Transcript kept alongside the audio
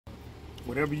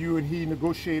Whatever you and he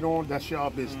negotiate on, that's your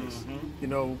business. You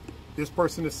know, this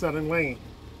person is selling land.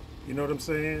 You know what I'm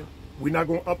saying? We're not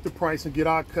going to up the price and get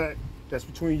our cut. That's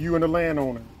between you and the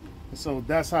landowner. And so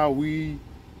that's how we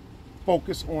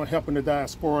focus on helping the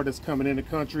diaspora that's coming in the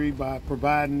country by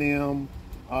providing them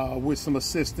with some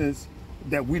assistance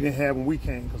that we didn't have when we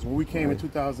came. Because when we came in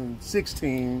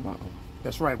 2016,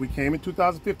 that's right, we came in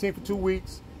 2015 for 2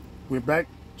 weeks, went back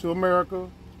to America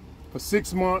for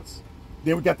 6 months,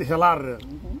 then we got the hell out of there.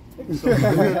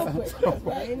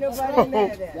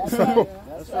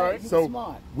 That's right.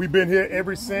 So we've been here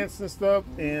ever since and stuff,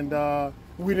 and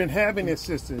we didn't have any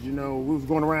assistance. You know, we was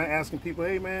going around asking people,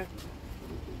 hey man,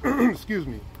 excuse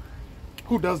me,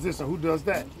 who does this and who does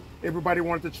that? Everybody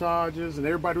wanted the charges, and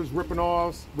everybody was ripping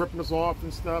us off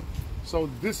and stuff. So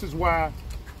this is why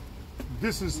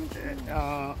this is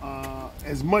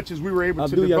as much as we were able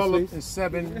to develop in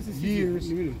 7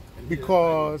 years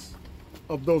because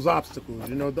of those obstacles,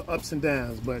 you know, the ups and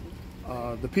downs. But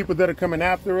the people that are coming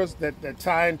after us, that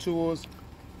tie into us,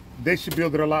 they should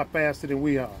build it a lot faster than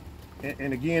we are.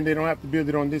 And again, they don't have to build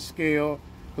it on this scale,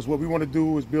 because what we want to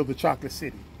do is build a chocolate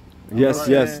city. Yes, right,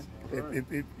 yes.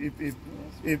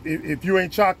 If you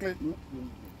ain't chocolate,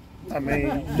 I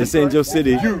mean, this ain't your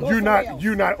city. You're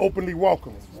not openly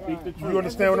welcome. You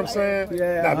understand what I'm saying?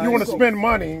 Yeah. Now, if you want to spend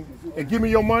money and give me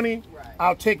your money,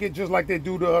 I'll take it just like they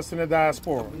do to us in the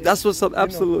diaspora. That's what's up.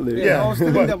 Absolutely. Yeah.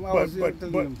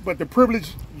 But the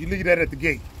privilege, you leave that at the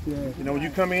gate. Yeah. You know, when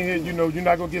you come in here, you know you're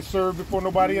not gonna get served before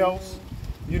nobody else.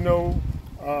 You know,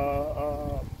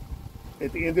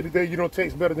 at the end of the day, you don't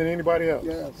taste better than anybody else.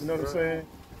 Yes. You know what I'm saying?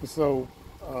 So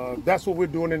that's what we're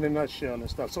doing in a nutshell and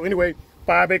stuff. So anyway,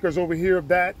 5 acres over here of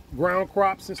that, ground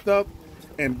crops and stuff.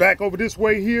 And back over this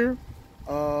way here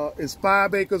is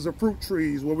 5 acres of fruit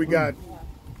trees where we got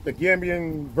the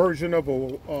Gambian version of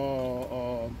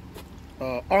a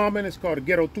almond. It's called a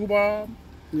ghetto tuba.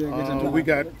 Yeah, we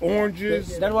got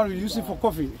oranges. That one we use it for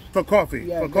coffee. For coffee.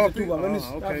 Yeah, for coffee. When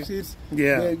it's seeds,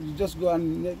 yeah. You just go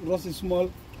and roast it small,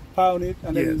 pound it,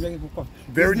 and then you make it for coffee.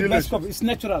 Very delicious. Coffee. It's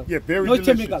natural. Yeah, very no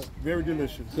delicious. Chemical. Very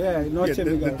delicious. Yeah, no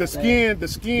chemical. The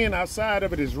skin outside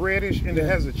of it is reddish, and it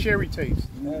has a cherry taste.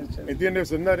 Yeah, and then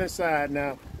there's a nut inside.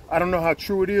 Now, I don't know how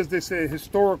true it is. They say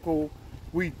historical.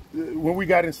 When we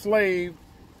got enslaved,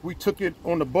 we took it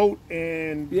on the boat,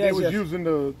 and they was using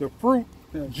the fruit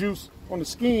juice on the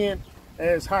skin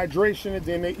as hydration, and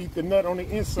then they eat the nut on the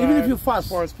inside. Even if you fast,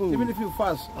 as far as food. Even if you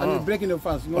fast and you're breaking your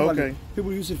fast, normally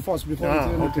people use it first before they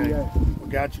okay.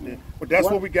 Got you then. But that's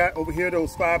what we got over here,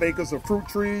 those 5 acres of fruit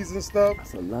trees and stuff.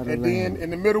 That's a lot of and land. Then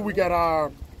in the middle we got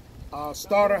our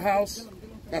starter house.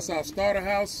 That's our starter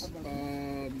house.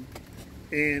 And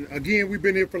again, we've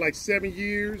been here for like 7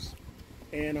 years.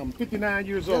 And I'm 59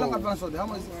 years old.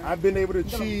 I've been able to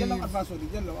achieve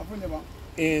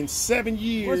in 7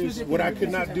 years what I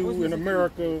could not do in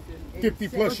America 50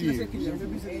 plus years.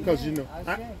 Because, you know,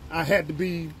 I had to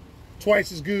be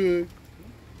twice as good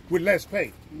with less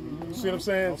pay. You see what I'm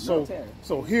saying?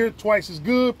 So here, twice as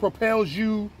good propels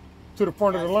you to the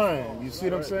front of the line. You see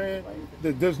what I'm saying?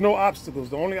 There's no obstacles.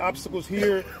 The only obstacles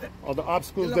here are the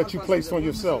obstacles that you place on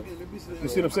yourself. You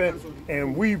see what I'm saying?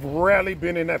 And we've rarely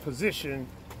been in that position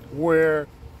where,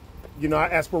 you know,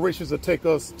 our aspirations will take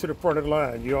us to the front of the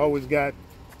line. You always got,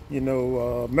 you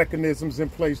know, mechanisms in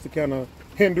place to kind of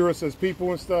hinder us as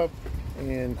people and stuff.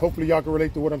 And hopefully y'all can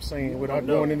relate to what I'm saying without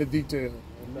going into detail.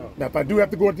 Now, if I do have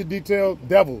to go into detail,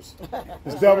 devils.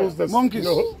 There's devils. That's monkeys.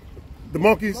 You know, the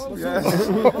monkeys? Yeah,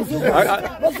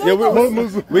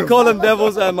 we call them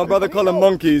devils, and my brother call them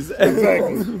monkeys.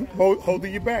 Exactly.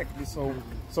 Holding you back. So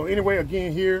anyway,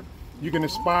 again, here you can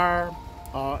aspire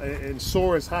and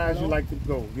soar as high as you like to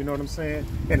go. You know what I'm saying?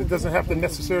 And it doesn't have to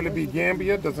necessarily be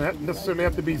Gambia. It doesn't necessarily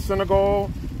have to be Senegal,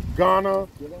 Ghana.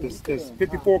 There's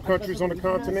 54 countries on the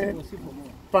continent.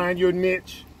 Find your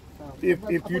niche if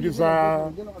you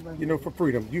desire, you know, for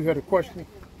freedom. You had a question?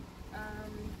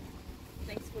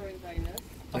 Thanks for inviting us.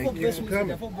 Thank you for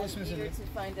coming. I'm eager to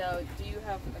find out, do you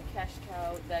have a cash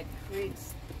cow that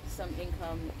creates some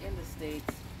income in the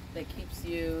States that keeps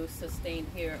you sustained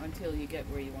here until you get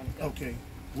where you want to go? Okay,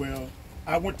 well,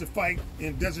 I went to fight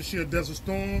in Desert Shield, Desert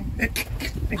Storm, and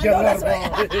got a lot of I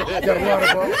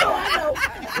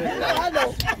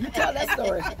know. You tell that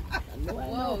story.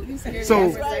 Whoa, you scared me. So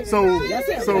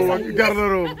you got a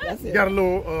little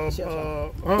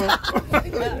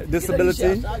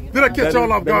disability. Did I catch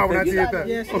y'all off guard when I did that?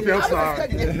 Yes. Okay, I'm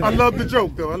sorry. I love the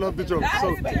joke though. I love the joke.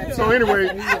 So anyway,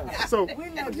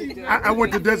 I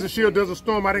went to Desert Shield, Desert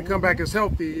Storm. I didn't come back as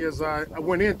healthy as I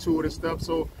went into it and stuff.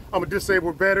 So I'm a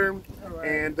disabled veteran,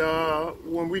 and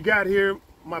when we got here,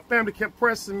 my family kept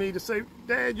pressing me to say,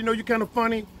 "Dad, you know, you're kind of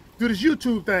funny. do this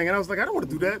YouTube thing. And I was like, I don't want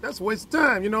to do that. That's a waste of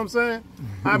time. You know what I'm saying?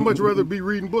 I'd much rather be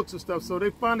reading books and stuff. So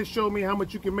they finally showed me how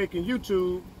much you can make in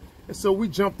YouTube. And so we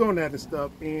jumped on that and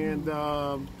stuff. And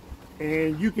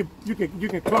you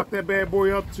can clock that bad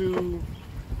boy up to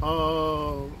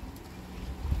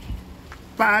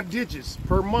 5 digits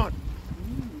per month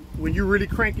when you're really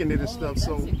cranking it and stuff.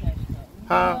 So, You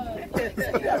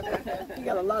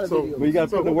got a lot of videos. But you got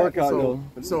to put the work out though.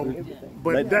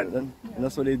 But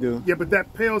that's what they do. Yeah, but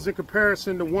that pales in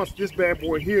comparison to once this bad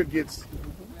boy here gets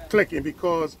clicking,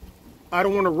 because I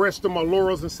don't want to rest on my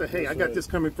laurels and say, hey, I got this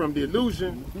coming from the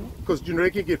illusion, because you know they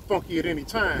can get funky at any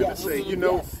time and say, you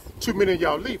know, too many of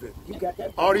y'all leaving.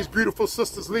 All these beautiful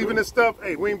sisters leaving and stuff.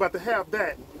 Hey, we ain't about to have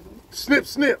that. Snip,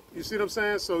 snip. You see what I'm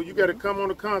saying? So you got to come on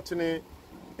the continent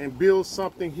and build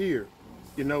something here.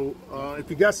 You know, if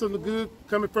you got something good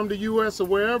coming from the U.S. or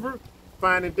wherever,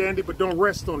 fine and dandy, but don't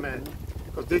rest on that,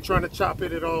 because they're trying to chop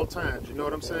it at all times. You know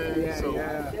what I'm saying?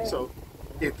 So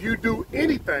if you do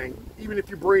anything, even if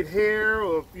you braid hair,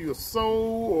 or if you're a sew,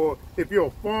 or if you're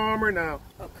a farmer, now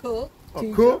A cook. We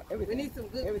need some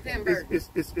good timber. It's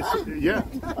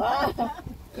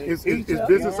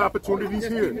business opportunities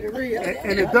here,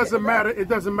 and it doesn't matter. It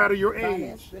doesn't matter your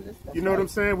age. You know what I'm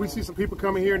saying? We see some people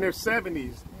coming here in their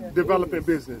 70s developing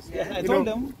business. You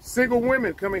know, single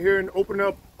women coming here and opening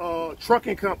up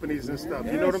trucking companies and stuff.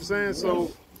 You know what I'm saying?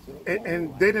 So,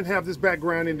 and they didn't have this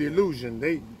background in the illusion.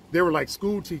 They were like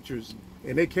school teachers,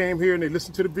 and they came here and they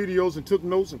listened to the videos and took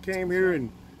notes and came here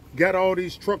and got all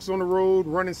these trucks on the road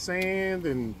running sand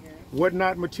and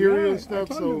whatnot material and stuff.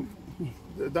 So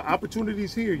the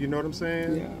opportunities here, you know what I'm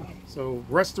saying? Yeah. So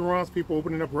restaurants, people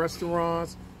opening up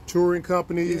restaurants, touring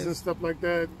companies and stuff like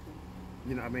that.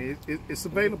 You know, I mean, it's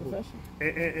available,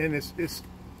 and it's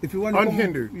if you want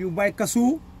unhindered. You buy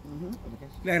casu.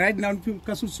 Like right now,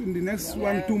 cashews in the next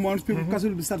 1-2 months, people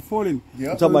cashews will start falling.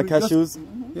 Yeah. Talking about cashews?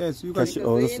 Yes, you can.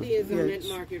 India is on that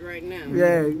market right now.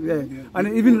 Yeah.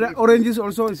 And even oranges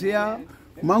also is here.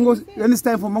 Mangoes, when it's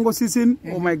time for mango season,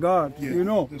 oh my God, you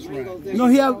know. That's right. You know,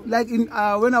 here, like in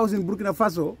when I was in Burkina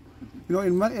Faso, you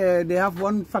know, they have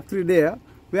one factory there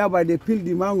whereby they peel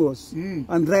the mangoes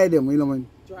and dry them, you know.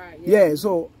 Dry, yeah,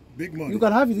 so big money. you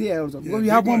can have it here also, because we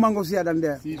have more mangoes here than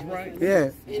there. He's right. Yeah.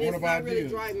 And it's not really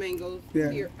dry mangoes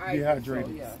here.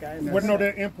 Dehydrated. So, But no,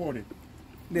 they're imported.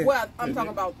 Well, I'm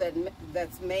talking about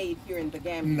that's made here in the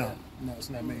Gambia. No, it's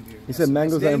not made here. You said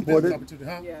mangoes are imported?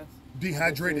 Yes.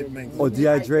 Dehydrated mangoes. Oh,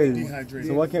 dehydrated.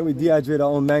 So why can't we dehydrate our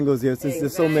own mangoes here, since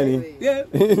there's so many? Yeah.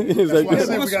 That's why I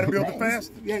said we got to build it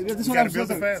fast. Yeah, that's You what got I'm to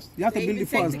build it saying. fast. You have to build it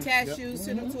fast. Take the cashews,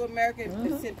 send them to America,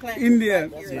 and send plants India.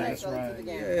 right here, That's so right. to the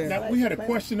Gambia. Now, we had a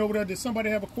question over there. Did somebody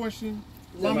have a question?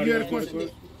 Mama, you had a question?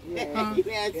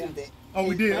 Oh,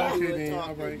 we did? Okay, then.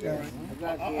 All right.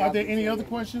 Are there any other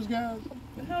questions, guys?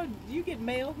 How do you get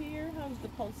mail here? How's the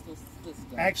postal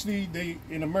system? Actually,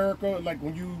 in America, like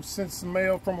when you send some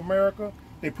mail from America,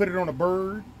 they put it on a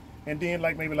bird, and then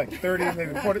maybe 30,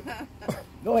 maybe 40.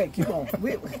 Go ahead, keep on.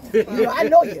 I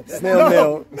know you. Snail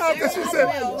mail. No, because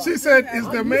she said, is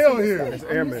there mail here? It's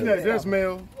airmail. Yeah, there's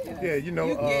mail. Yeah, you know.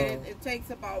 You get it. It takes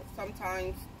about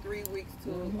sometimes 3 weeks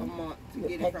to a month to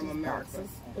get it from America.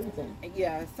 And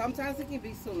yeah, sometimes it can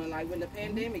be sooner. Like when the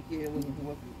pandemic here was.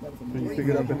 Can you pick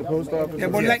it up at the post office? Yeah,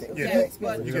 but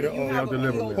but you get a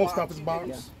delivery post office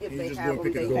box. If You they just have go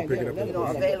them, pick it up. you know,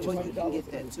 available, you can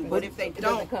get that too. But if they It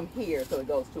doesn't don't, come here, so it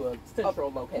goes to a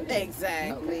central location.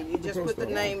 exactly. You just put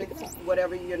the name,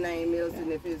 whatever your name is,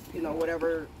 and if it's, you know,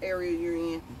 whatever area you're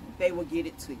in, they will get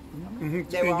it to you.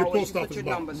 They will always put your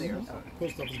number there.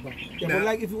 Post office box. Yeah, but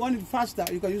like if you want it faster,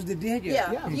 you can use the DHL.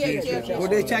 Yeah. But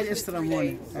they charge extra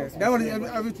money. That one is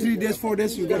every 3 days, 4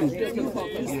 days you get it. You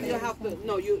still have to,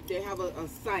 no, they have a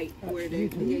site where they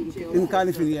DHL. In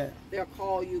California, They'll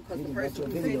call you because the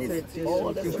person who sent it, you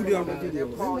put it on the they'll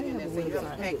call you and they say you have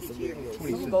a package here.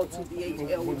 You go to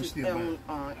DHL, which is on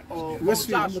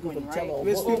Westfield. Joshua, right?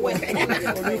 Westfield. Or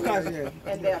Westfield. Yeah.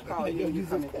 And they'll call you. You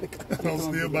come in. I'm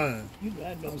still buying.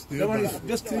 That one is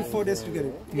just 3-4 days to get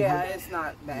it. Yeah, it's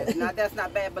not bad. That's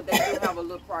not bad, but they do have a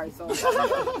little price on it.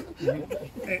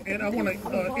 And I want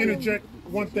to interject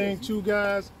one thing too,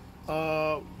 guys.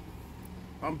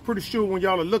 I'm pretty sure when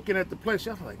y'all are looking at the place,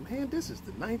 y'all are like, man, this is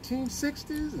the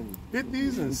 1960s and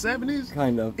 50s and 70s.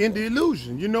 Kind of. In the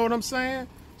illusion, you know what I'm saying?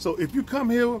 So if you come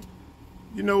here,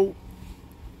 you know,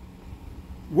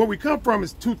 where we come from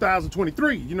is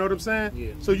 2023, you know what I'm saying?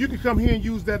 Yeah. So you can come here and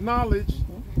use that knowledge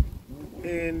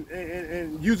and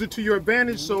use it to your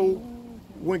advantage. So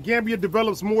when Gambia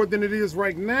develops more than it is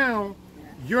right now,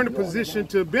 you're in a position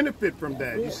to benefit from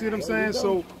that. You see what I'm saying?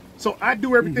 So I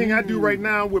do everything I do right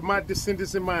now with my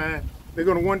descendants in mind they're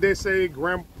going to one day say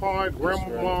grandpa and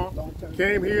grandma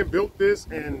came here, built this,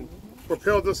 and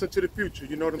propelled us into the future.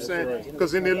 You know what I'm saying?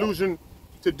 Because in the illusion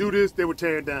to do this, they would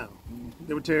tear it down.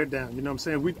 They would tear it down. You know what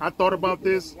I'm saying? I thought about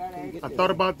this. I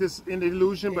thought about this in the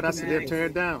illusion, but I said they'll tear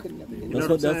it down. You know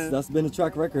what I'm saying? That's been a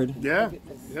track record. Yeah,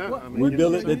 yeah. I mean, we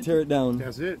build it, they tear it down.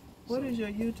 That's it. What is your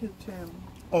YouTube channel?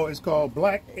 Oh, it's called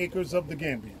Black Acres of the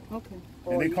Gambia. Okay.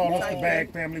 And they call us the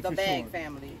Bag Family for short. The Bag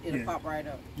Family. It'll pop right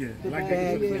up. Yeah. Black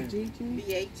Acres of the Gambia.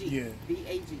 B-A-G. Yeah.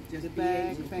 B-A-G. Just The B-A-G.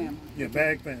 Bag Family. Yeah,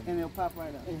 Bag Family. And it'll pop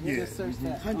right up. Yeah. Just search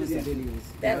that. Hundreds of videos.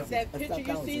 That picture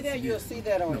you see there, you'll see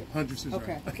that on No, it. hundreds is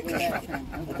Okay. right. Bag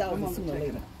Family. Thousands sooner or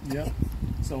later. Yeah.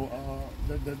 So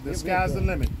the sky's the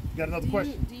limit. You got another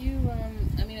question? Do you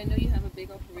I mean, I know you have a big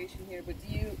operation here, but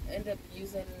do you end up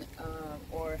using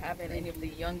or having any of the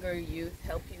younger youth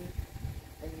help you,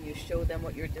 and you show them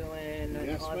what you're doing and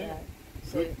Yes, all ma'am. that?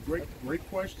 So, Great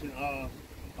question.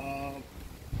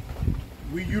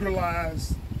 We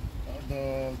utilize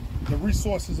the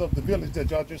resources of the village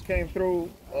that y'all just came through,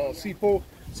 C4.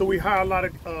 So we hire a lot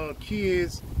of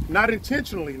kids, not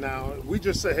intentionally now. We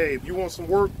just say, hey, if you want some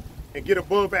work and get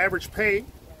above average pay,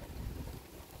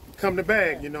 come to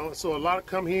Bag, you know. So a lot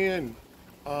come here and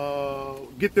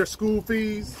get their school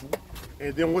fees.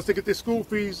 And then once they get their school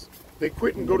fees, they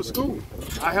quit and go to school.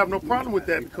 I have no problem with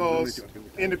that because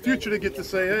in the future they get to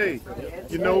say, hey,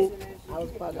 you know,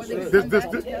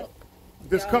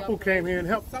 this couple came here and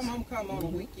helped us. Some of them come on the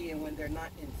weekend when they're not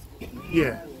in school.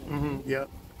 Yeah, yeah.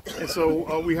 And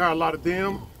so we hire a lot of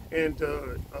them. And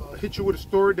hit you with a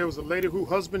story. There was a lady whose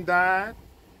husband died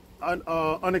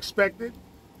unexpected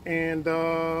and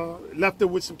left her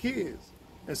with some kids.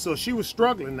 And so she was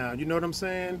struggling now, you know what I'm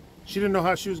saying? She didn't know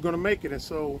how she was going to make it. And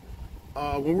so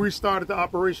when we started the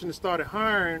operation and started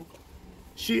hiring,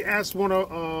 she asked one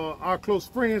of our close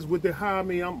friends, would they hire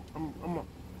me? I'm an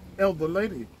elder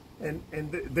lady. And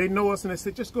they know us, and they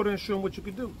said, just go there and show them what you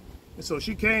can do. And so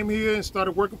she came here and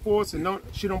started working for us, and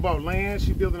she don't bought land,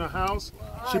 she building a house,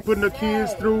 she putting her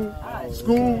kids through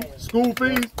school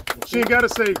fees. She ain't got to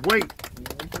say, wait.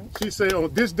 She say,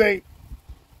 on this date,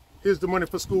 here's the money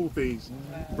for school fees,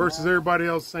 versus everybody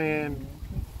else saying,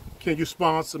 can you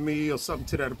sponsor me or something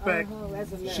to that effect?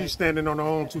 She's standing on her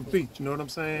own 2 feet, you know what I'm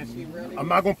saying? I'm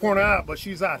not going to point her out, but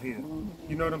she's out here.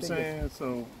 You know what I'm saying?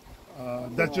 So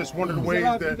that's just one of the ways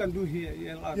that... you can do here.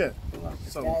 Yeah.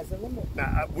 So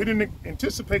now, we didn't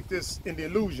anticipate this in the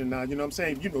illusion now, you know what I'm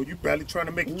saying? You know, you barely trying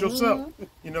to make it yourself.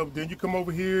 You know, then you come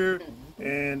over here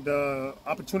and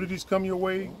opportunities come your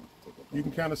way. You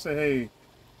can kind of say, hey,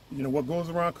 you know, what goes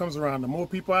around comes around. The more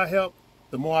people I help,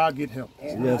 the more I get help.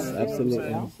 Yes,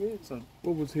 absolutely. So,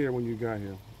 what was here when you got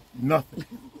here? Nothing.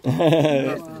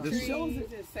 Trees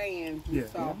and sand.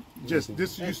 Yeah. Just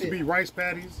this used to be rice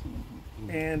paddies,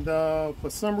 and for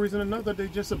some reason or another, they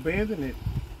just abandoned it.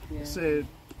 They said,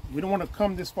 we don't want to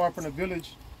come this far from the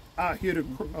village out here to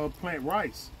plant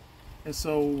rice. And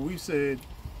so we said,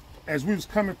 as we was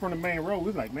coming from the main road, we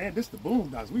was like, man, this is the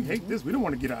boondocks. We hate this. We don't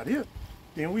want to get out here.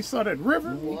 Then we saw that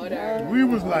river. We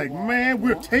was like, man,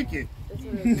 we'll take it.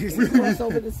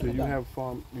 Do you have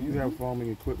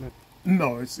farming equipment?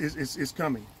 No, it's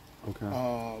coming.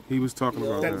 Okay. He was talking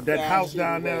about that house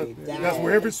down there. That's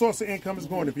where every source of income is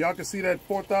going. If y'all can see that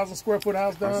 4,000 square foot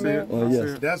house down there,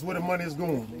 that's where the money is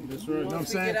going. That's right. You know what I'm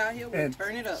saying? And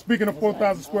speaking of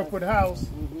 4,000 square foot house,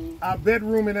 our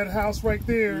bedroom in that house right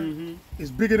there is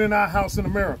bigger than our house in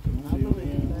America.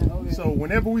 So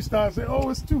whenever we start saying, oh,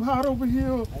 it's too hot over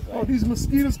here, oh, these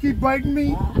mosquitoes keep biting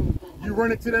me, you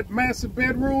run into that massive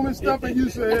bedroom and stuff, and you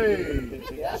say, hey,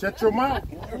 shut your mouth.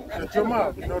 Shut your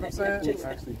mouth. You know what I'm saying? who's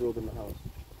actually building the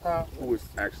house? Who is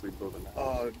actually building the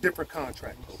house? Different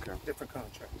contractors. Okay. Different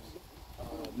contractors.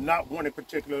 Not one in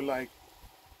particular, like,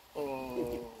 I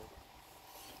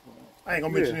ain't gonna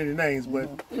mention any names,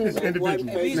 but it's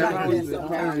individuals. How is the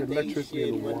electricity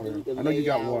and the water? I know you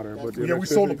got water, but Yeah, we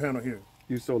solar panel here.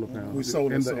 You solar panel. We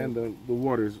solar. And the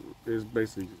water is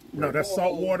basically... No, that's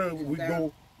salt water. We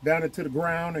go down into the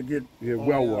ground and get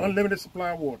well water. Unlimited supply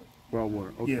of water. Well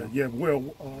water, okay. Yeah,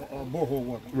 borehole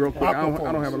water. Real quick, I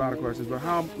don't have a lot of questions, but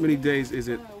how many days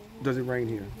does it rain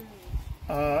here?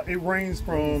 It rains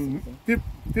from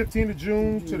 15th of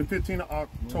June to the 15th of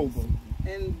October.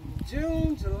 In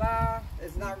June, July,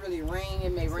 it's not really rain.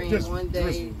 It may rain Just one day,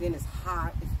 drizzle. then it's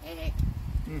hot, it's hot.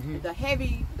 The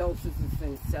heavy doses is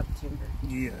in September.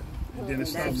 Yeah, and then it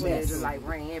stops. That's when it's like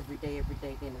rain every day,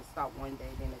 then it stop one day,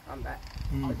 then it come back.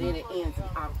 But then it ends in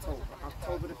October.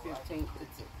 October the 15th,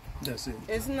 it's That's it.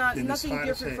 It's not And it's nothing hot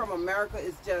as different heck. from America.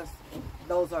 It's just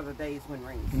those are the days when it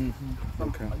rains.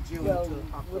 From June Well, to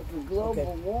with October. the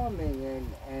global warming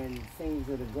and things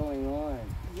that are going on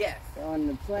Yes, on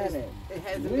the planet, it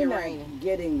hasn't we're been not raining.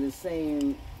 getting the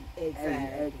same.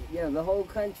 Exactly. You know, the whole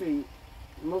country.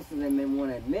 Most of them didn't want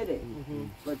to admit it,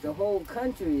 but the whole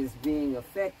country is being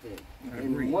affected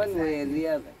in one way or the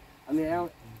other. I mean,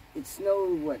 it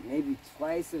snowed, what, maybe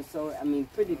twice or so. I mean,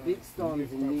 pretty big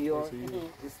storms in New York.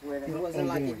 Is where It wasn't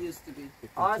like it used to be.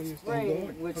 our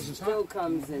spring, which still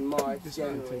comes in March,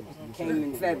 January, came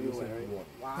in February.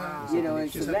 Wow. You know, and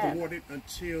Just have to Savannah. water it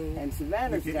until And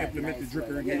Savannah's we can got implement nice the drip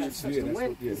weather. irrigation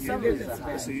Yeah, the summers are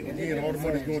hot. See, again, all the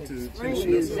money's going to Spring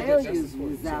Tennessee. azaleas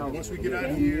was out Once we get out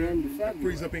in here, the end of that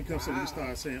frees February. up income, so we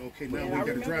start saying, okay, now we got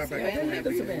to drive back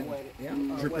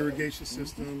to drip irrigation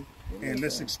system, and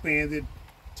let's expand it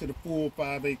to the full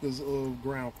 5 acres of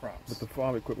ground crops. But the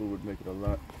farm equipment would make it a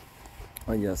lot.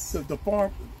 Oh, yes. The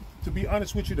farm, to be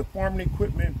honest with you, the farming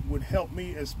equipment would help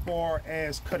me as far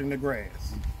as cutting the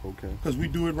grass. Okay. Because we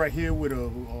do it right here with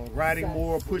a riding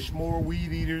mower, push mower,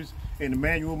 weed eaters, and the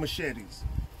manual machetes.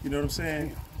 You know what I'm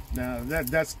saying? Now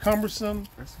that's cumbersome,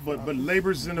 but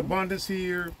labor's in abundance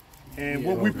here, and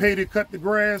what we pay to cut the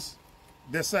grass,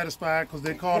 they're satisfied because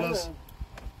they call us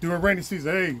during rainy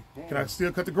season. Hey, can I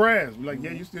still cut the grass? We're like,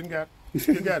 yeah, you still got it.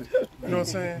 You know what I'm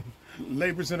saying?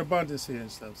 Labor's in abundance here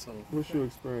and stuff. So What's your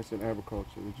experience in agriculture?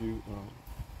 Did you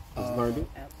just learned it?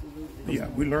 Absolutely. yeah,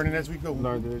 we're learning as we go.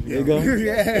 Learned it as Yeah. you There you go? go.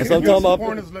 Yeah. That's what I'm talking about.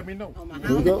 Corners, let me know.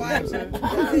 Here we go.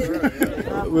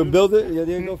 We'll build it. Yeah,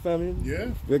 there you go, family. Yeah.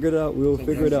 Figure it out. We'll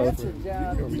figure it out. That's a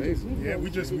job. Yeah, we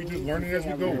just learning as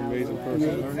we go. Amazing person.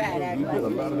 You get a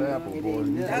lot of the apple, boy.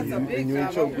 That's a big You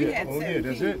ain't job. choke We yet. had Oh yeah,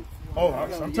 that's 17. it. Oh,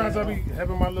 sometimes I be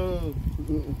having my little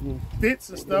fits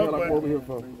and stuff, What I'm over but here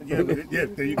for. yeah,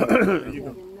 there you go. There you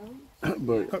go.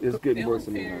 But it's getting worse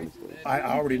in the United States. I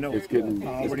already know. It's getting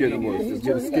I worse. already know. It's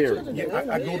getting scary. Yeah,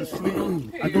 I go to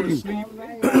sleep. I go to sleep,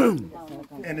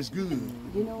 and it's good.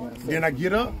 Then I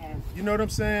get up. You know what I'm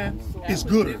saying? It's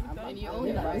gooder. And you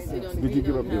own the house, you don't Did you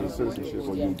give up your citizenship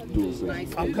or you dual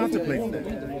citizenship? I'm contemplating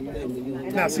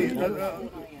that. Now, see,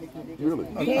 Really?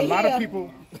 a lot of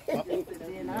people,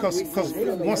 because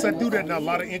once I do that, now a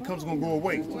lot of income's gonna go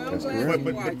away. But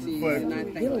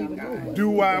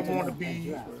do I want to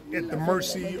be at the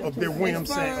mercy of their whim,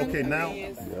 saying, okay, now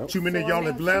too many of y'all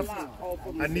have left.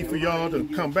 I need for y'all to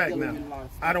come back now.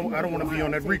 I don't want to be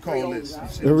on that recall list. You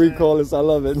see The what I'm recall is, I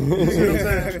love it. saying? You see what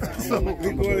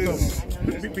I'm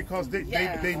saying? So, because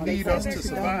they need us to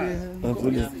survive.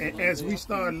 Absolutely. And as we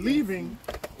start leaving,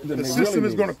 the system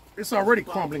is it's already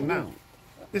crumbling now.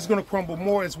 It's going to crumble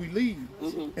more as we leave.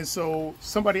 And so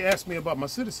somebody asked me about my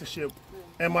citizenship.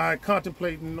 Am I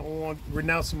contemplating on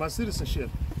renouncing my citizenship?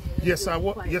 Yes,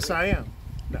 yes, I am.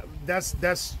 Now,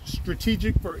 that's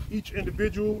strategic for each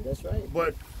individual. That's right.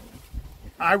 But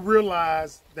I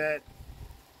realize that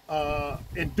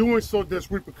in doing so,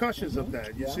 there's repercussions of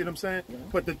that. You see what I'm saying?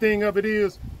 But the thing of it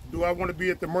is, do I want to be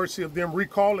at the mercy of them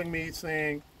recalling me,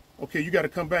 saying, okay, you got to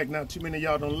come back now. Too many of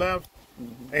y'all done left.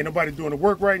 Ain't nobody doing the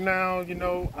work right now. You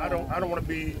know, I don't want to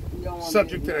be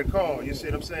subject to that call. You see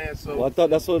what I'm saying? So, Well, I thought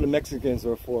that's what the Mexicans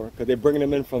are for, because they're bringing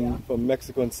them in from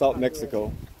Mexico and South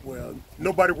Mexico. well,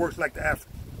 nobody works like the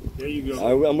African. There you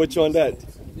go. I'm with you on that.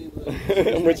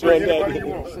 I'm with you on Anybody you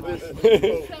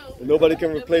that. want. Nobody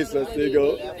can replace us. There you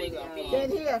go. Get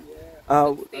here.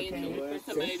 substantial for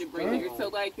somebody to bring here. So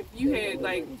like if you had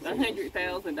like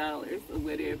 $100,000 or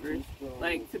whatever,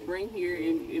 like to bring here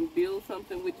and build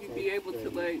something, would you be able to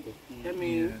like, I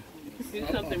mean, do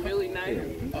something really nice?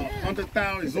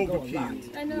 100,000 is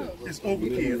overkill. I know. It's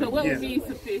overkill. So what yeah. would be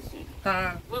sufficient?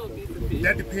 Huh? What would be sufficient?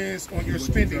 That depends on your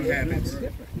spending habits.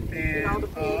 And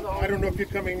I don't know if you're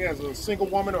coming as a single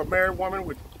woman or a married woman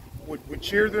with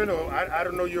children, or I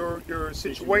don't know your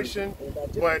situation,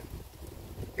 but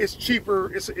it's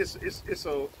cheaper. It's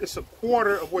a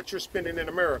quarter of what you're spending in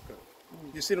America.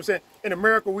 You see what I'm saying? In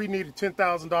America, we needed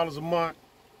 $10,000 a month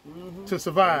to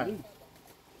survive.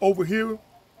 Over here,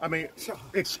 I mean,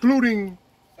 excluding,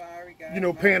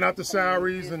 paying out the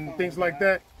salaries and things like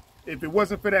that. If it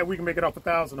wasn't for that, we can make it off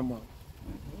 $1,000 a month.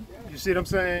 You see what I'm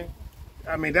saying?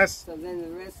 I mean, that's so then the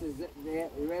rest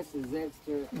is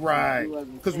extra. right,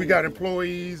 because we got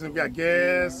employees and we got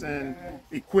gas and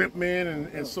equipment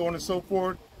and so on and so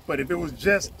forth. But if it was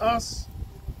just us,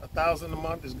 $1,000 a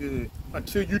month is good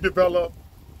until you develop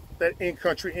that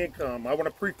in-country income. I want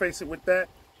to preface it with that.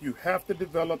 You have to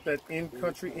develop that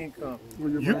in-country income.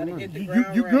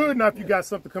 You good enough if you got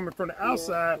something coming from the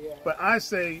outside, but I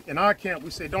say, in our camp,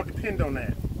 we say don't depend on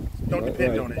that. Don't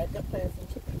depend on it.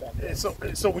 And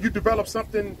so when you develop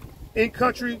something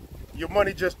in-country, your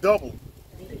money just doubled.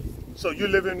 So you're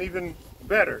living even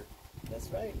better. That's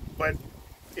right. But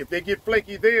if they get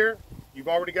flaky there, you've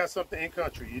already got something in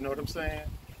country. You know what I'm saying?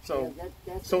 So,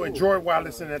 that's so cool. enjoy while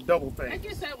it's in that double thing. I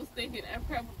guess I was thinking I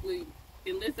probably,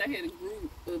 unless I had a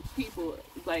group of people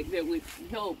like that would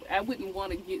help, I wouldn't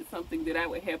want to get something that I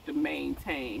would have to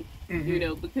maintain, you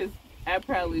know, because I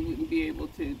probably wouldn't be able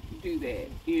to do that,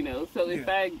 you know. So if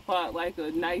I bought like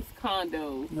a nice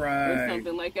condo or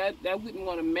something, like I wouldn't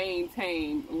want to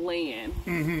maintain land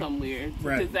somewhere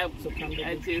because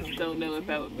I just don't know if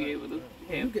I would be able to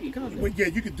have people. Well, yeah,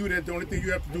 you could do that. The only thing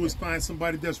you have to do is find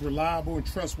somebody that's reliable and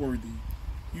trustworthy.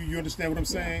 You understand what I'm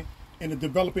saying? In a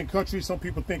developing country, some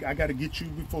people think I got to get you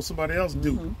before somebody else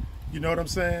do. You know what I'm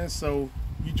saying? So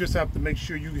you just have to make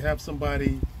sure you have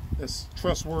somebody that's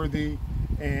trustworthy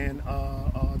and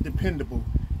dependable,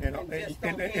 and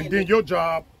then your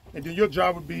job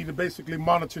would be to basically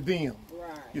monitor them.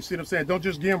 You see what I'm saying? Don't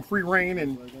just give them free reign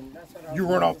and you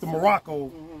run off to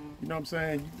Morocco. You know what I'm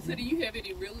saying? So do you have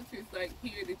any realtors like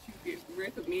here that you could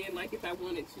recommend, like if I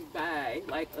wanted to buy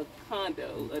like a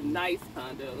condo, a nice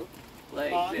condo,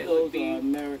 like that would be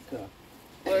America.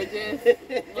 or just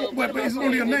but it's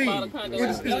only a name.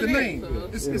 It's the name.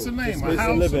 It's a name. A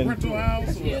house, a rental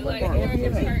house, or like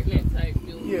apartment type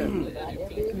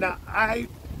building. Now I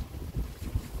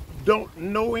don't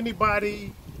know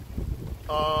anybody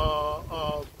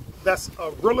that's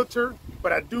a realtor,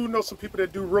 but I do know some people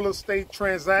that do real estate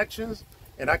transactions,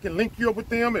 and I can link you up with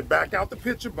them and back out the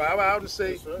picture, bow out and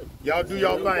say, y'all do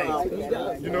y'all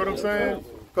thing. You know what I'm saying?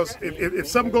 Because if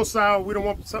something goes sour, we don't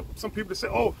want some people to say,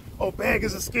 oh, Bag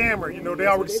is a scammer. You know, they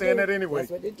already saying that anyway.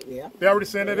 They already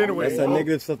saying that anyway. That's that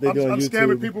negative stuff they do on I'm YouTube.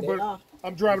 Scamming people, but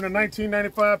I'm driving a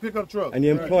 1995 pickup truck. And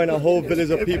you're employing a whole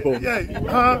village of people.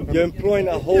 You're employing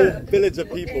a whole village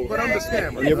of people. But I'm the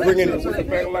scammer. And you're bringing it.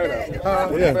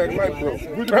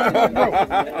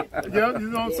 Yeah, you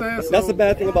know what I'm saying? That's the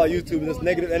bad thing about YouTube. There's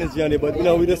negative energy on it, but you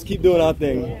know, we just keep doing our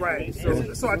thing. Right.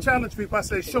 So I challenge people. I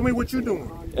say, show me what you're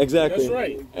doing. Exactly. That's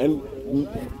right. And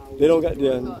they don't got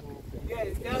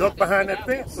duck behind that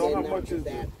fence. So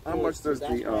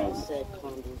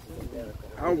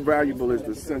how valuable is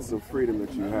the sense of freedom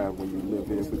that you have when you live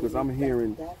here? Because I'm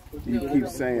hearing you keep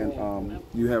saying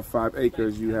you have 5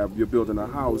 acres, you're building a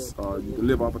house, you can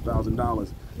live off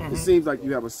 $1,000. It seems like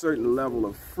you have a certain level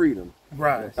of freedom,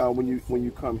 right? When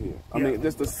you come here, I mean,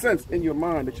 just a sense in your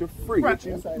mind that you're free. Right.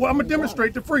 Well, I'm gonna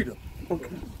demonstrate the freedom. Okay.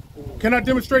 Can I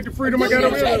demonstrate the freedom I got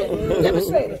over here?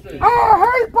 Demonstrate it.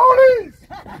 I hate police!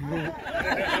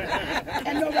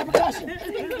 And no repercussion.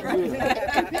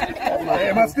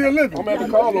 Am I still living? I'm gonna have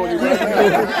to call on you right now.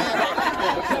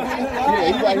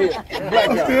 Yeah, he's right here. Black guy.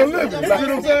 I'm still living. You see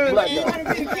what I'm saying? Black guy.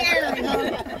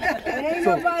 Ain't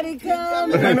nobody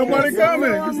coming. Ain't nobody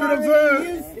coming. You see what I'm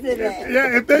saying?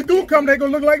 Yeah, if they do come, they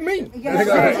gonna look like me.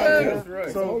 That's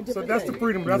right. So that's the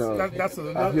freedom. That's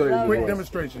a quick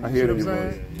demonstration. You see what I'm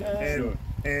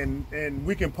saying? And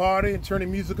we can party and turn the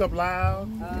music up loud.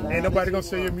 Ain't nobody gonna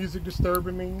say your music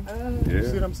disturbing me. You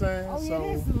see what I'm saying?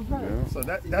 So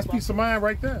that's peace of mind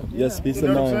right there. Yes, peace of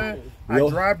mind. mind. What I'm saying? I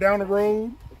drive down the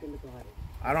road.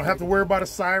 I don't have to worry about a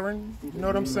siren. You know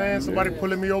what I'm saying? Somebody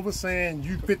pulling me over saying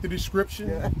you fit the description.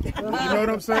 You know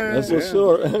what I'm saying? That's for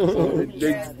sure. So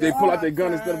they pull out their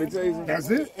gun instead of their taser. That's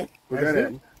it.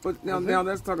 But now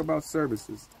let's talk about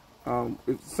services.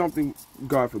 If something,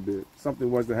 God forbid,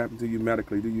 something was to happen to you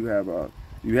medically, do you have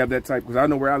that type? Because I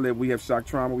know where I live, we have shock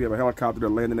trauma. We have a helicopter that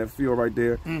land in that field right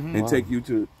there and take you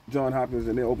to Johns Hopkins,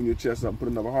 and they open your chest up and put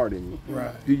another heart in you.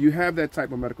 Right. Do you have that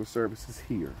type of medical services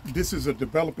here? This is a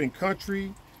developing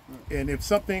country, and if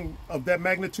something of that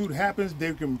magnitude happens,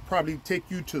 they can probably take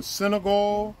you to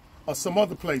Senegal or some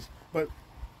other place. But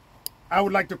I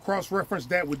would like to cross-reference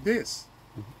that with this.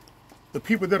 The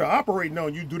people that are operating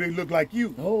on you, do they look like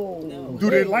you? No. Do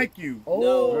they like you?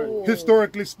 No.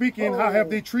 Historically speaking, how have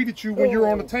they treated you when you're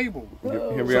on the table?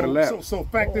 Here we are So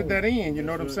factor that in, you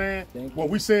know what I'm saying? What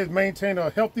we say is maintain a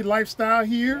healthy lifestyle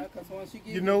here.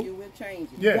 You know, you will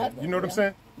change it. yeah, you know what I'm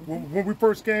saying? When we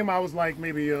first came, I was like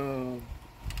maybe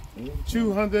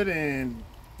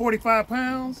 245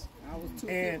 pounds. I was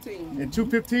 215. And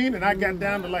 215, and I got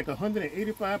down to like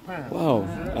 185 pounds. Wow.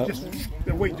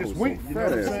 The weight just went. You know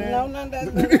what I'm saying? No, I got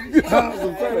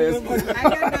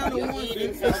down to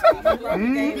 160.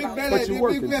 But you're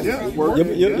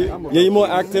working. You're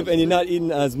more active, and you're not eating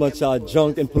as much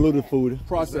junk and polluted food.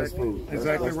 Processed food.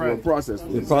 Exactly right. Processed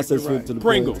food. Processed food to the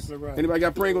Pringles. point. Anybody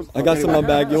got Pringles? I got some in my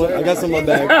bag. I got some in my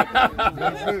bag.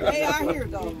 They are here,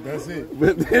 though. That's it.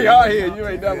 But they are here. You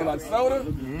ain't done with like soda.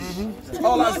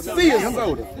 All I see is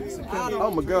soda.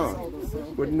 Oh my God.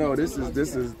 But no, this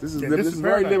is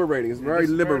very liberating. It's very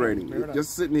liberating.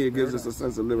 Just sitting here gives us a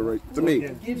sense of liberation. To me,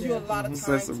 it gives you a lot of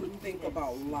time to think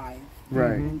about life.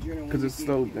 Right, because it's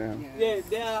slowed down. Yeah,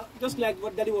 they are just like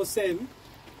what Daddy was saying.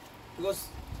 Because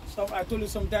I told you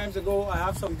some times ago, I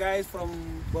have some guys from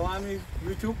Bomani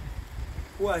YouTube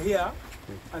who are here,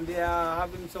 and they are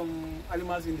having some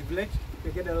animals in the village.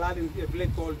 They get a lot in a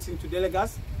village called Sintu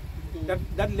Delegas.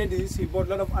 That lady, she bought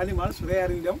a lot of animals,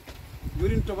 rearing them.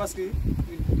 During Tobaski,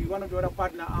 with one of the other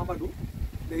partner, Amadou,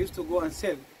 they used to go and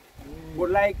sell. But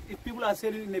like, if people are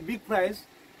selling in a big price,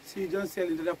 she just sell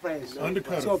into the price.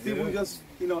 Undercut. So people just,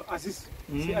 assist.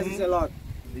 She assists a lot.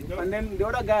 And then the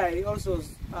other guy also,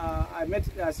 I met,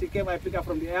 she came, I picked her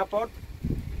from the airport,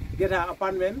 get her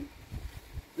apartment,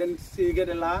 then she get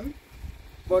a land.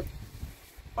 But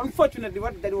unfortunately,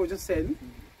 what Daddy was just saying,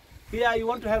 here you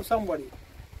want to have somebody.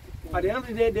 At the end of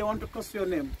the day, they want to cost your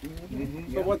name.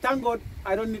 So, but thank God,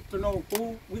 I don't need to know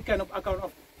which kind of account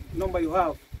of number you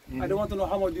have. I don't want to know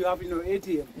how much you have in your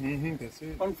ATM. That's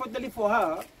it. Unfortunately for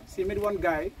her, she met one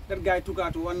guy. That guy took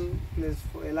her to one place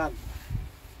for a land.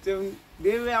 So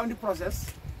they were on the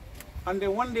process, and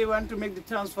then one day went to make the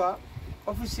transfer.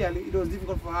 Officially, it was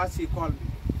difficult for her. She called me.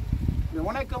 Then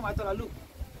when I come, I told her, look,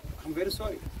 I'm very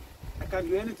sorry. I can't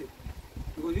do anything.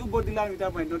 Because you bought the land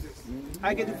without my notice.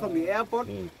 I get it from the airport,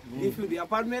 give you the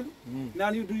apartment, now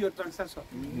you do your transaction.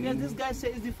 Yes, this guy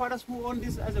says it's the fathers who own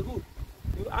this as a good.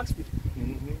 You ask me.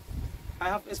 I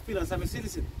have experience, I'm a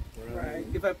citizen. Right.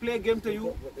 If I play a game to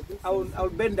you, I will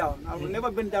bend down. I will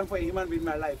never bend down for a human being in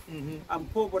my life. I'm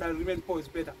poor, but I remain poor is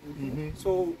better.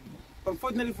 So,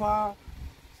 unfortunately for her,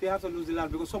 she has to lose the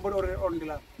land because somebody already owned the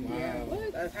land. Wow.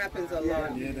 That happens a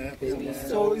lot. Yeah, that happens.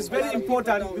 So it's very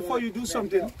important before you do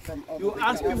something, you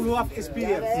ask people who have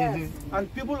experience.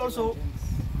 And people also,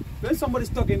 when somebody's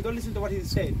talking, don't listen to what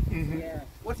he's saying.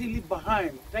 What he leave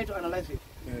behind, try to analyze it.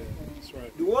 Yeah, that's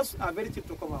right. The words are very cheap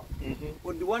to come out.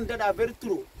 But the ones that are very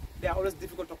true, they are always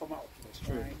difficult to come out. That's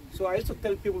true. Right? So I used to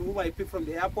tell people who I pick from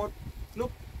the airport,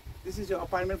 look, this is your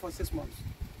appointment for 6 months.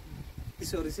 This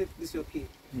is your receipt, this is your key.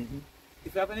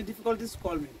 If you have any difficulties,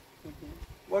 call me.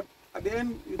 But at the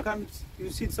end, you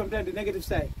see sometimes the negative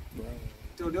side. Right.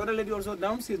 So the other lady also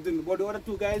down, she's doing, but the other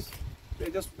two guys,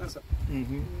 they just mess up.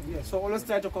 Yeah, so always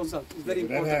try to consult. It's very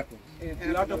important. That happens.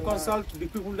 You have to consult the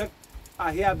people that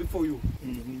are here before you.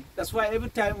 That's why every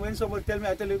time when somebody tell me,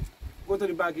 I tell you, go to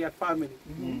the backyard family.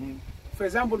 For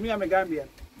example, me, I'm a Gambian.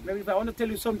 Maybe if I want to tell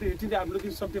you something, you think that I'm looking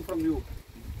something from you.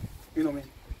 You know what I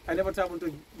mean? I never traveled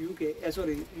to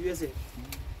USA.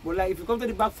 But like if you come to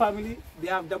the back family, they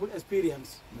have double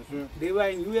experience. They were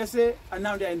in USA and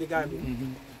now they're in the Gambia.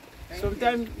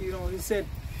 Sometimes, he said,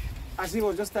 as he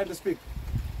was just trying to speak,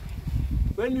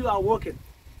 when you are working,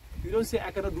 you don't say,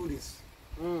 I cannot do this.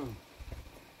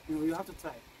 You have to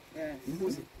try.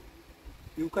 Yes.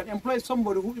 You can employ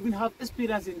somebody who even have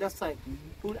experience in that side,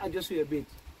 who will adjust you a bit.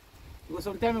 Because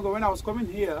some time ago when I was coming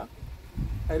here,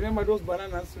 I remember those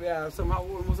bananas were somehow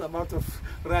almost about to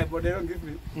ripe, but they don't give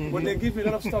me. But they give me a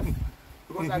lot of stuff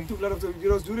because I took a lot of stuff. It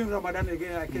was during Ramadan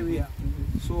again I came here.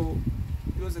 So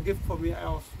it was a gift for me. I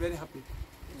was very happy.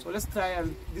 So let's try,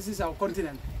 and this is our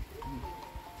continent.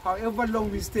 However long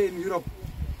we stay in Europe,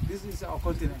 this is our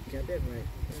continent. Got that right.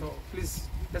 So please,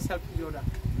 let's help each other.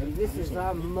 And this is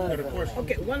our mother.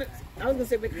 Okay, I was going to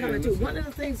say make a comment too. One of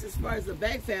the things as far as the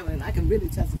Bag family, and I can really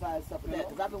testify and stuff for that,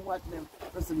 because I've been watching them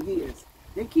for some years.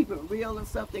 They keep it real and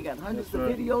stuff. They got hundreds of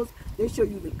videos. They show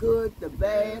you the good, the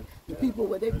bad, the people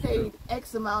where they paid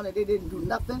X amount and they didn't do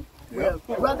nothing. Where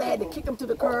brother had to kick them to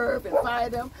the curb and fire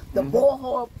them. The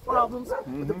borehole problems,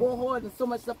 with the borehole and so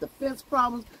much stuff, the fence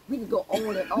problems. We can go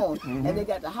on and on. And they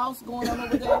got the house going on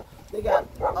over there. They got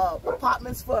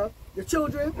apartments for the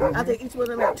children. I think each one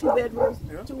of them had 2 bedrooms,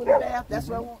 2 in the bath. That's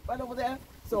right over there.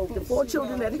 So the 4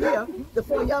 children that are here, the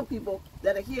 4 young people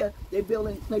that are here, they're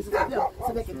building places for them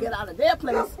so they can get out of their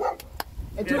place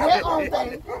and do their own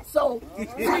thing. So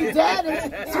sweet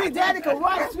daddy can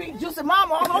run sweet juicy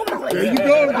mama all over the place. There you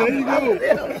go, there you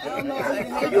go.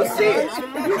 And you see it.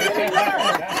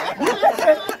 You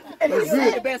listen. And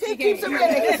he keeps it real.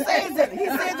 He says it. He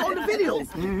says it on the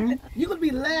videos. You could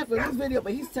be laughing at this video,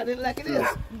 but he's telling it like it is.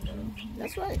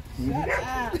 That's right.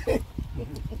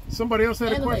 Somebody else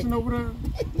had a question over there?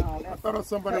 No, I thought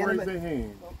somebody raised their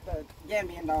hand. The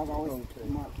Gambian dog always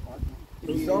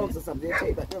These dogs or something, they'll tell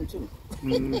you about them too.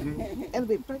 And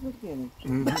be pregnant again.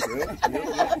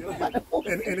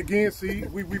 And again, see,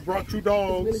 we brought 2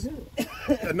 dogs.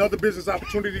 Another business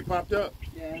opportunity popped up.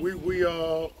 We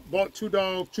bought 2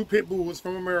 dogs, 2 pit bulls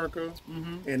from America,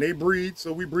 and they breed,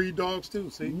 so we breed dogs too.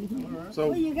 See,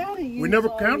 so we never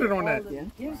counted on that.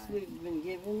 Gifts we've been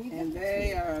given, And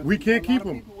they are. We can't keep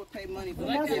them. People would pay money for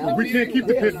that. We can't keep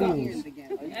the pit bulls.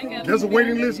 There's a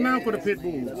waiting list now for the pit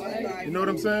bulls. You know what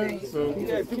I'm saying? So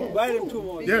Yeah, people buy them too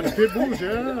much. yeah, the pit bulls,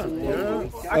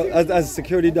 yeah. As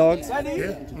security dogs?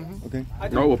 Yeah. Okay.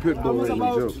 No, well, pit bull ain't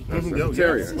no joke. That's a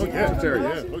terrier. Oh yeah,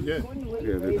 Terrier. oh yeah.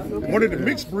 Yeah, One of the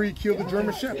mixed breed killed the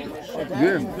German Shepherd.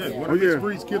 yeah. One of the mixed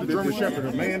breeds killed the German Shepherd.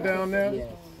 A man down there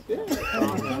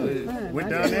went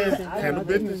down there, handled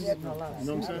business. You know what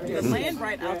I'm saying? The land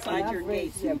right outside your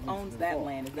gates, who owns that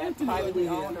land? Is that privately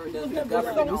owned or does the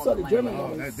government own the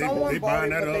land? Someone They bought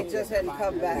buying it, that but they up. just hadn't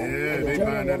come back. Yeah, they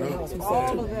buying that up.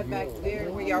 All of that back there,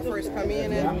 where y'all first come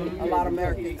in, and a lot of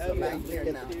Americans are back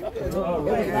there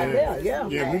now.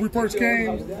 Yeah, when we first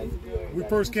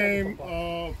came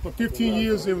for 15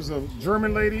 years, it was a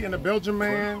German lady and a Belgian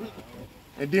man,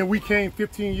 and then we came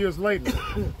 15 years later.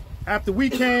 After we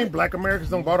came, Black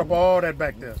Americans done bought up all that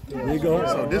back there. There you go.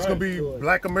 So this gonna be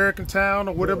Black American Town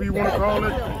or whatever you want to call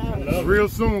it, real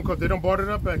soon, because they done bought it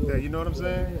up back there. You know what I'm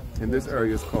saying? And this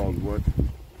area is called what?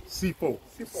 C4.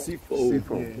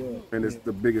 Sifo. And it's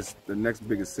the next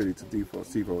biggest city to default.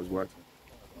 Sifo is what?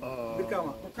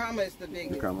 Bukama is the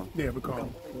biggest. Bukama. Yeah, Bukama.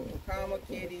 Bukama,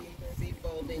 Kitty,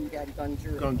 Seafold, then you got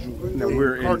Banjul. Banjul.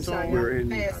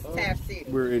 Now Past City.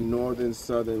 we're in northern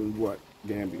southern what?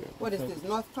 Gambia. What is this,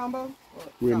 North Combo?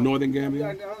 We're in northern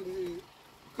Gambia.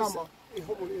 Combo.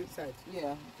 Inside.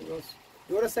 Yeah. Because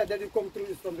the other side that you come through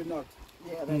is from the north.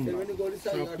 Yeah, So that's when you go this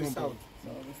side, you are the south.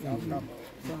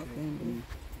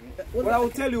 it. But I will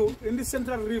tell you, in the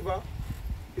Central River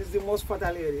is the most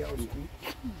fertile area also.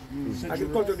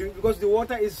 Agriculture, because the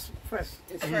water is fresh.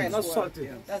 It's fresh not water. salty.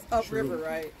 That's upriver,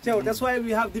 right? So that's why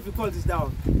we have difficulties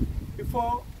down.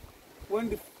 Before, when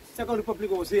the Second Republic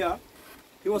was here,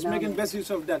 he was making best use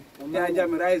of that.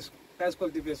 Rice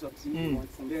cultivation.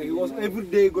 Yeah, he was every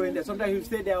day going there. Sometimes he would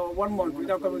stay there 1 month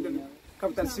without coming to the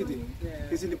capital city.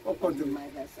 He's in the upcountry.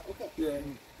 Yeah.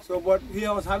 So, but he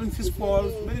was having fish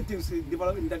falls, many things he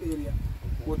developed in that area.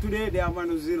 But today they are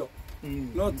 -0.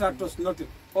 No tractors, nothing.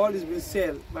 All is being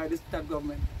sold by this third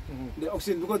government. The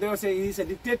auction, because they were saying he's a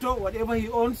dictator, whatever he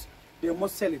owns, they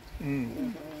must sell it.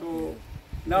 So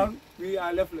now we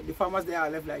are left, the farmers, they are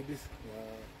left like this.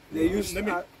 They use. Let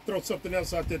me throw something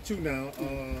else out there too now.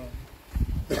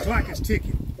 The clock is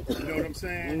ticking. You know what I'm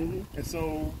saying? And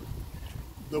so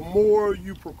the more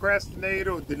you procrastinate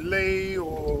or delay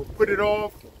or put it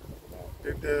off,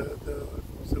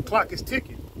 the clock is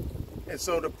ticking. And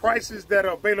so the prices that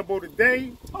are available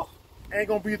today ain't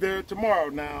gonna be there tomorrow.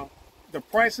 Now, the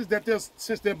prices that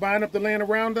since they're buying up the land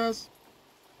around us,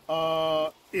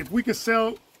 if we can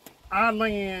sell our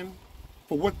land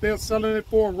for what they're selling it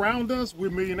for around us, we're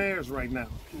millionaires right now.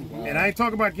 Wow. And I ain't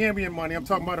talking about Gambian money, I'm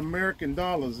talking about American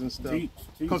dollars and stuff.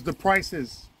 Because the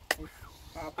prices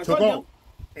took off.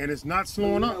 And it's not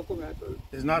slowing up.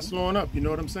 It's not slowing up, you know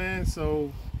what I'm saying?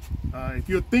 So if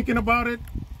you're thinking about it,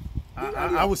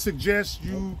 I would suggest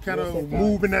you kind of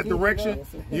move in that direction.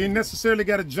 You ain't necessarily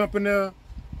got to jump in there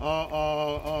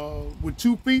with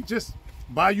 2 feet. Just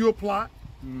buy you a plot.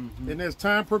 And as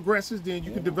time progresses, then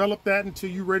you can develop that until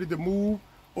you're ready to move,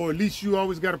 or at least you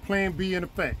always got a plan B in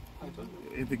effect.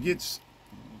 If it gets,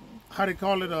 how they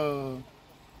call it,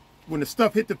 when the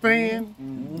stuff hit the fan,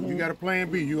 you got a plan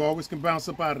B. You always can bounce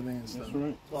up out of there and stuff.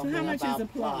 So how much is a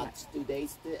plot? Do they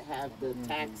still have the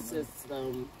tax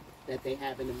system that they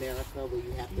have in America where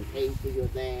you have to pay for your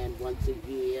land once a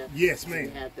year? Yes, ma'am.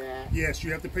 You have that? Yes,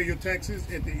 you have to pay your taxes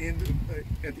at the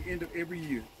end of every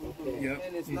year. Okay. Yep.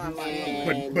 And it's not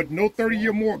like But no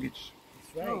 30-year mortgage.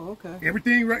 Right. Oh, okay.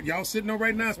 Everything y'all sitting on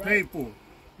right now is paid for.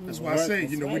 That's why I say,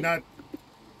 you know, we're not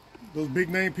those big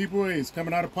name people. It's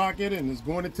coming out of pocket and it's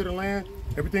going into the land.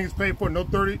 Everything is paid for. No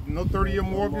 30-year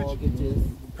mortgage. Mortgages.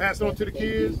 Pass it on to the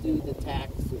kids. Do the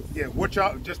taxes. Yeah, what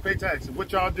y'all just pay taxes.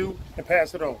 What y'all do and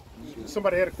pass it on.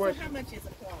 Somebody had a question. So how much is a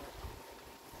plot?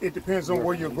 It depends on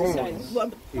where you're going. Well,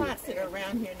 the plots that are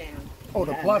around here now. Oh,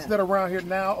 the plots that are around here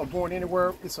now are going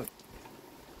anywhere. It's a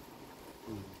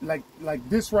like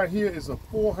this right here is a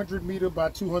 400 meter by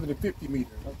 250 meter.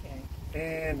 Okay.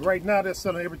 And right now they're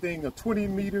selling everything a 20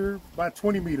 meter by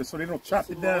 20 meters, so they don't chop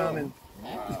it down and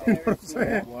you know what I'm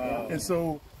saying. Wow. And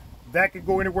so that could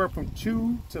go anywhere from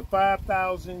 $2,000 to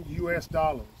 $5,000 US.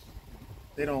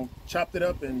 They don't chop it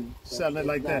up and sell it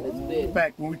like that. In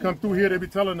fact, when we come through here, they be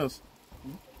telling us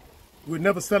we'll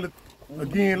never sell it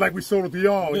again like we sold it to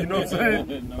y'all. You know what I'm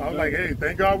saying? I'm like, hey,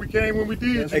 thank God we came when we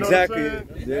did. You exactly. Know what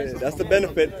I'm saying? Yeah, that's the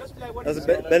benefit. That's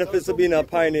the benefits of being our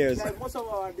pioneers. Like most of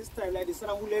our this time, like the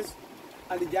Senegalese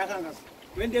and the Jakangas.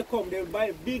 When they come, they will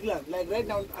buy big land, like right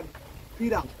now at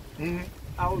Pirang.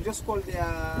 I was just called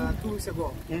there 2 weeks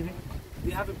ago.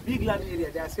 They have a big land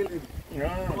area, they are selling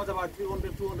almost about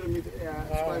 300, 200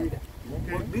 square meter.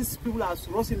 But these people are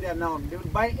roasting there now. They will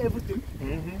buy everything.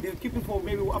 They'll keep it for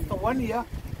maybe after 1 year.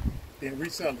 Then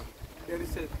resell it. They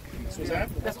resell it. That's what's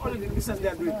happening. That's all the business they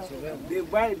are doing. They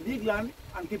buy big land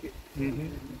and keep it.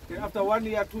 Then after 1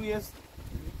 year, 2 years,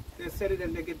 they sell it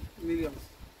and they get millions.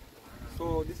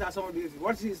 So these are some of the reasons.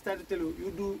 What he started to tell you,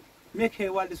 you do make hay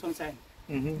while the sun shines.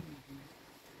 You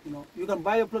know, you can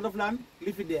buy a plot of land,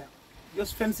 leave it there.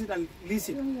 Just fence it and lease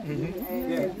it.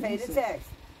 And pay the tax.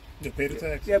 They pay the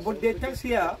tax. Yeah, but the tax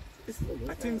here,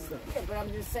 I think. Yeah, but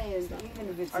I'm just saying, even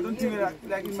if it's I don't think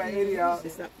like in my area,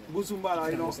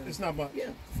 Busumbala, you know. It's not much.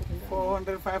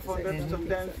 400, 500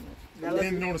 sometimes.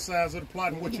 Depending on the size of the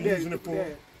plot and what you're using it for.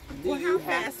 Well, how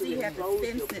fast do you have to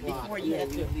fence it before you have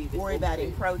to worry about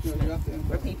encroachment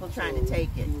or people trying to take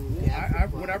it?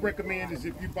 What I recommend is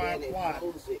if you buy a plot,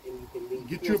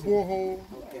 get your borehole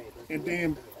and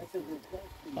then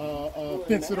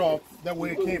fence it off. That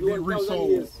way it can't be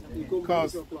resold.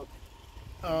 Because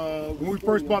when we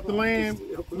first bought the land,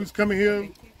 we was coming here,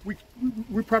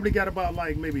 we probably got about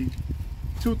like maybe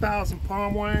 2,000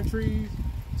 palm wine trees.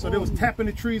 So they was tapping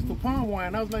the trees for palm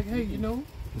wine. I was like, hey, you know.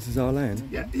 This is our land.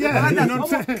 Yeah, you know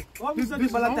what I'm saying? What was the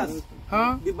balantas?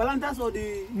 Huh? The balantas or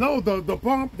the... No, the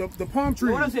palm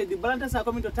trees. What I'm saying, the balantas are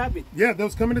coming to tap it. Yeah, they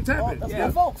was coming to tap it. That's my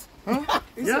folks. Huh?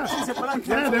 It's a balance.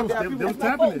 Yeah, they was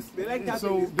tapping it. They like tapping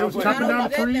So it. they was chopping down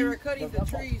the trees. They were cutting the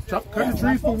trees. Cutting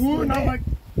trees for wood, and I was like,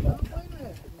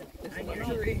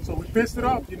 so we fenced it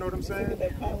off, you know what I'm saying?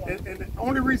 And the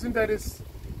only reason that it's,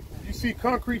 you see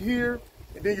concrete here,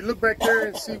 and then you look back there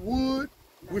and see wood,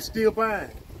 we're still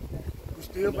buying. We're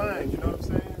still buying, you know what I'm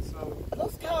saying? So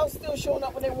Those cows still showing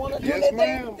up when they want to do yes, their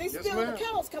ma'am. thing. They Yes, still, ma'am. the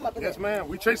cows come up in Yes, there. ma'am.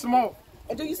 We chase them off.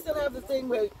 And do you still have the thing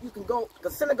where you can go,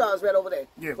 because Senegal is right over there.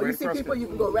 Yeah, When right you see across people, there. you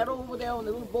can go right over there on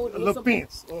the little boat. A little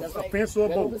fence. That's A right. fence or a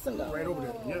Right boat. over Senegal. Right over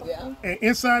there. Yeah. And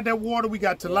inside that water, we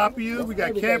got tilapia, we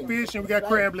got catfish, and we got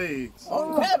crab legs.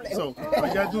 Oh, crab legs. So all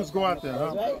you gotta do is go out there,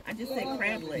 huh? I just said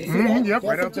crab legs. Yep,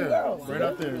 right out there. Right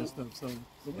out there and stuff. So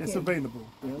it's available.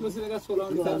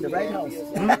 The right house.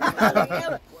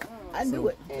 I knew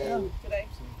it. Man,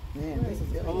 this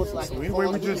is almost like So anyway,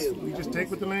 we just take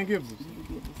what the land gives us.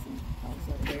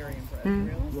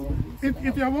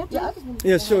 If y'all want to.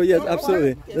 Yeah, sure, yes,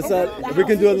 absolutely. If we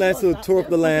can do a nice little tour of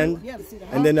the land,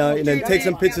 and then take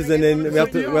some pictures, and then we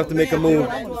have to make a move.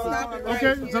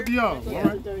 Okay, it's up to y'all. All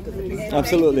right.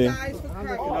 Absolutely.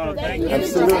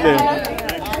 Absolutely.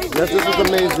 Yes, this is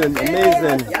amazing.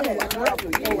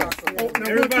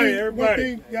 Everybody. One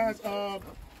thing, guys.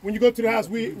 When you go to the house,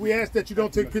 we ask that you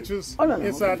don't take pictures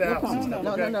inside the house.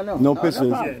 No. No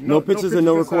pictures. No pictures and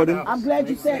no recording. I'm glad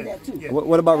you said that too.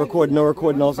 What about recording? No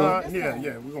recording also?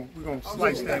 Yeah. We're gonna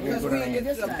slice that. We'll go down.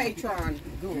 This is a Patreon.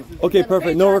 Okay,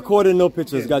 perfect. No recording, no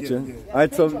pictures. Gotcha. All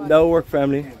right, so that'll work,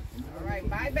 family. All right,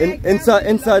 bye back.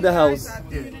 Inside the house.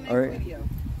 All right.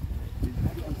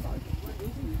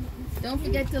 Don't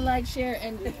forget to like, share,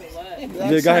 and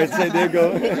Yeah, go ahead. Say, there you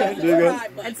go. There you go.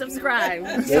 and subscribe.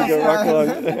 There you go. Rock on.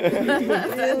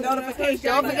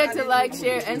 Don't forget to like,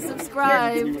 share, and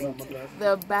subscribe.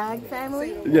 The Bag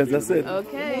family. Yes, that's it.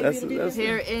 Okay. That's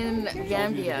here in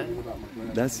Gambia.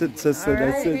 That's it, sister.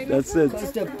 That's it.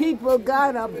 The people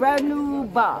got a brand new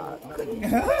bar.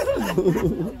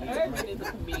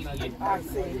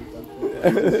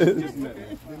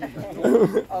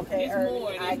 Okay,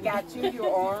 Ernie, I got you.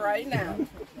 You're on right now.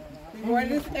 You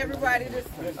want everybody to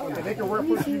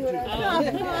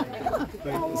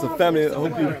So family, I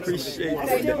hope you appreciate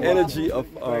the energy of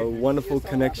our wonderful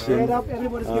connection.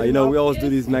 We always do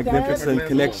these magnificent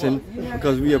connection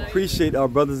because we appreciate our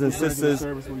brothers and sisters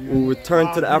who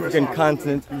return to the African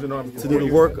continent to do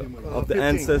the work of the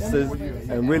ancestors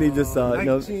and really just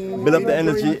build up the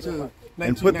energy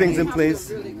and put things in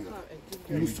place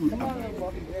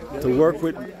to work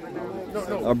with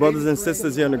our brothers and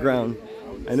sisters here on the ground.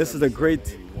 And this is a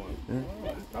great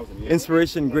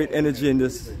inspiration, great energy in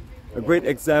this, a great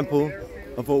example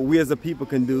of what we as a people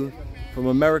can do from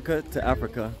America to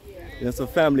Africa. So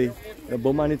family, the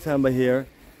Bomani Tamba here,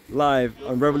 live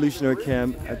on Revolutionary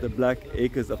Camp at the Black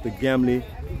Acres of the Gambia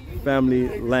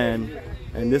family land.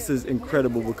 And this is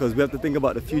incredible because we have to think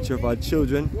about the future of our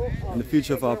children and the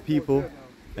future of our people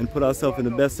and put ourselves in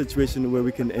the best situation where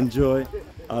we can enjoy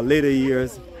our later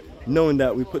years, knowing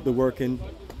that we put the work in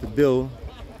to build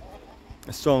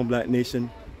a strong black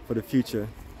nation for the future.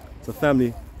 So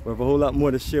family, we have a whole lot more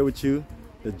to share with you.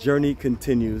 The journey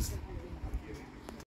continues.